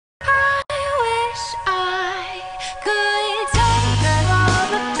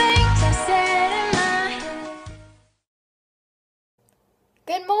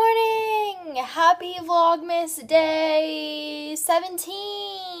Vlogmas day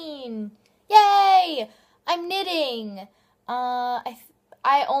 17! Yay! I'm knitting!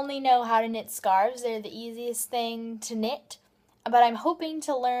 I only know how to knit scarves. They're the easiest thing to knit. But I'm hoping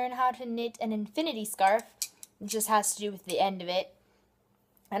to learn how to knit an infinity scarf. It just has to do with the end of it.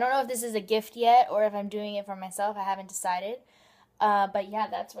 I don't know if this is a gift yet or if I'm doing it for myself. I haven't decided. But yeah,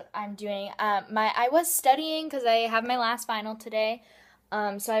 that's what I'm doing. I was studying because I have my last final today.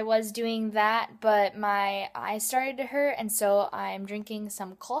 So I was doing that, but my eyes started to hurt, and so I'm drinking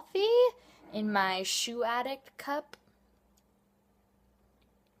some coffee in my shoe addict cup.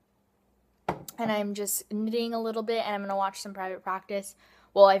 And I'm just knitting a little bit, and I'm going to watch some private practice.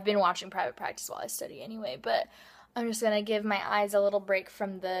 Well, I've been watching private practice while I study anyway, but I'm just going to give my eyes a little break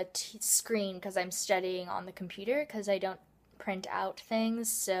from the screen because I'm studying on the computer because I don't print out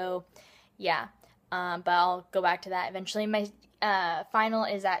things. So, yeah. But I'll go back to that eventually. My final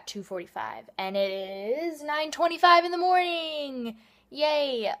is at 2:45, and it is 9:25 in the morning.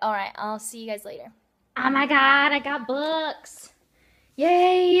 Yay! Alright, I'll see you guys later. Oh my god, I got books!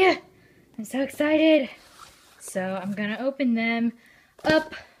 Yay! I'm so excited. So I'm gonna open them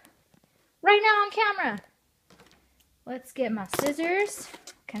up right now on camera. Let's get my scissors.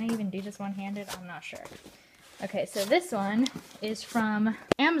 Can I even do this one-handed? I'm not sure. Okay, so this one is from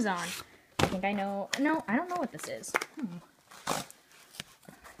Amazon. I think I know. No, I don't know what this is.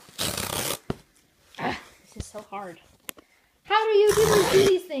 This is so hard. How do you do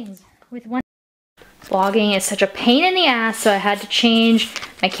these things with one? Vlogging is such a pain in the ass, so I had to change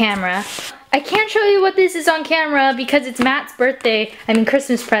my camera. I can't show you what this is on camera because it's Matt's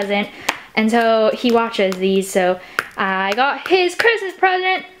Christmas present, and so he watches these, so I got his Christmas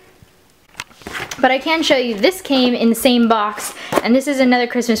present. But I can show you, this came in the same box, and this is another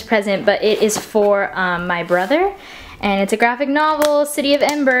Christmas present, but it is for my brother, and it's a graphic novel, City of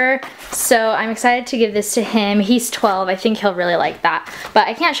Ember, so I'm excited to give this to him. He's 12, I think he'll really like that. But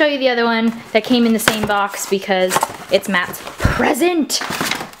I can't show you the other one that came in the same box because it's Matt's present.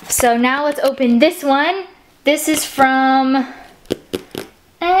 So now let's open this one. This is from,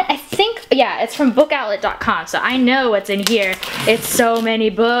 I think, yeah, it's from bookoutlet.com, so I know what's in here. It's so many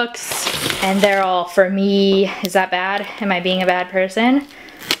books, and they're all for me. Is that bad? Am I being a bad person?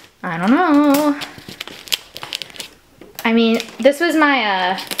 I don't know. I mean, this was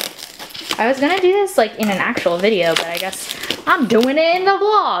my, I was gonna do this like in an actual video, but I guess I'm doing it in the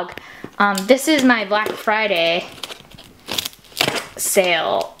vlog. This is my Black Friday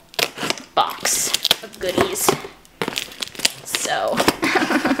sale box of goodies. So,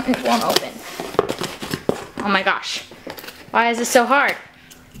 it won't open. Oh my gosh. Why is this so hard?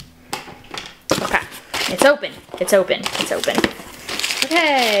 Okay, it's open. It's open. It's open.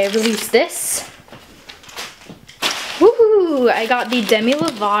 Okay, release this. Woohoo! I got the Demi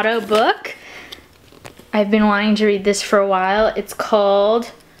Lovato book. I've been wanting to read this for a while. It's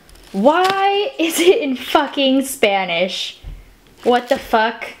called Why Is It in Fucking Spanish? What the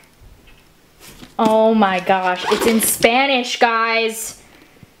fuck? Oh my gosh, it's in Spanish, guys.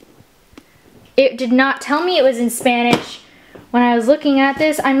 It did not tell me it was in Spanish when I was looking at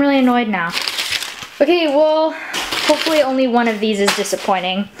this. I'm really annoyed now. Okay, well, hopefully only one of these is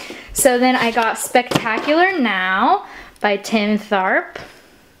disappointing. So then I got Spectacular Now by Tim Tharp.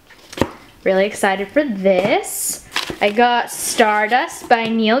 Really excited for this. I got Stardust by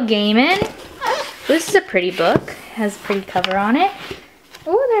Neil Gaiman. This is a pretty book. It has a pretty cover on it.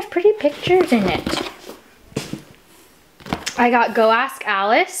 Oh, there's pretty pictures in it. I got Go Ask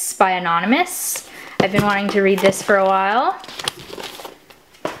Alice by Anonymous. I've been wanting to read this for a while.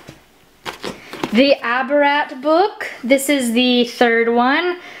 The Abarat book. This is the third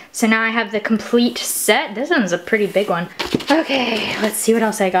one. So now I have the complete set. This one's a pretty big one. Okay, let's see what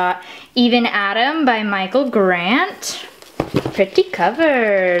else I got. Even Adam by Michael Grant. Pretty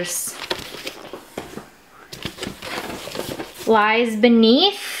covers. Lies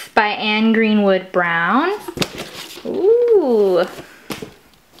Beneath by Anne Greenwood Brown. Ooh.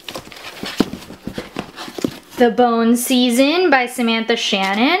 The Bone Season by Samantha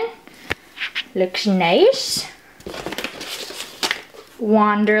Shannon. Looks nice.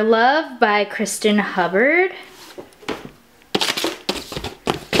 Wander Love by Kristen Hubbard.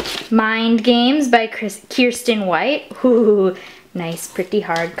 Mind Games by Kirsten White. Ooh, nice, pretty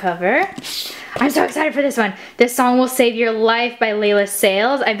hardcover. I'm so excited for this one. This Song Will Save Your Life by Layla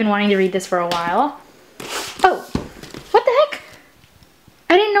Sales. I've been wanting to read this for a while. Oh, what the heck?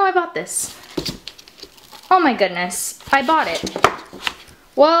 I didn't know I bought this. Oh my goodness, I bought it.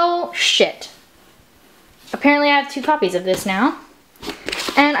 Well, shit. Apparently I have 2 copies of this now.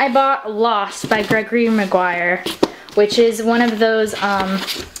 And I bought Lost by Gregory Maguire, which is one of those,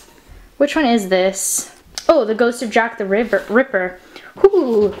 Which one is this? Oh, The Ghost of Jack the Ripper.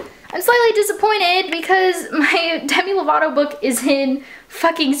 Ooh. I'm slightly disappointed because my Demi Lovato book is in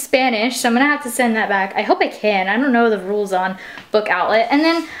fucking Spanish, so I'm gonna have to send that back. I hope I can. I don't know the rules on Book Outlet. And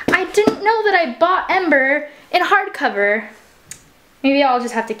then I didn't know that I bought Ember in hardcover. Maybe I'll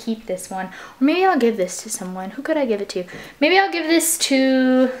just have to keep this one. Or maybe I'll give this to someone. Who could I give it to? Maybe I'll give this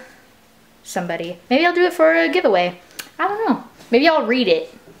to somebody. Maybe I'll do it for a giveaway. I don't know. Maybe I'll read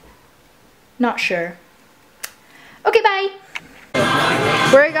it. Not sure. Okay, bye.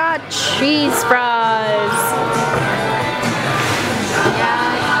 We got cheese fries.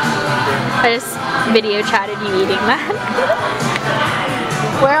 Yeah. I just video chatted you eating that.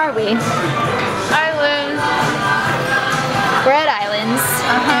 Where are we? Islands. We're at Islands.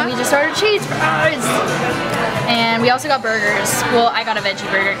 And we just ordered cheese fries. And we also got burgers. Well, I got a veggie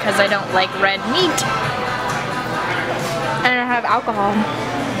burger because I don't like red meat. And I have alcohol.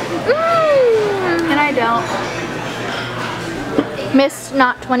 And I don't. Miss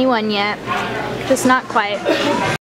not 21 yet. Just not quite.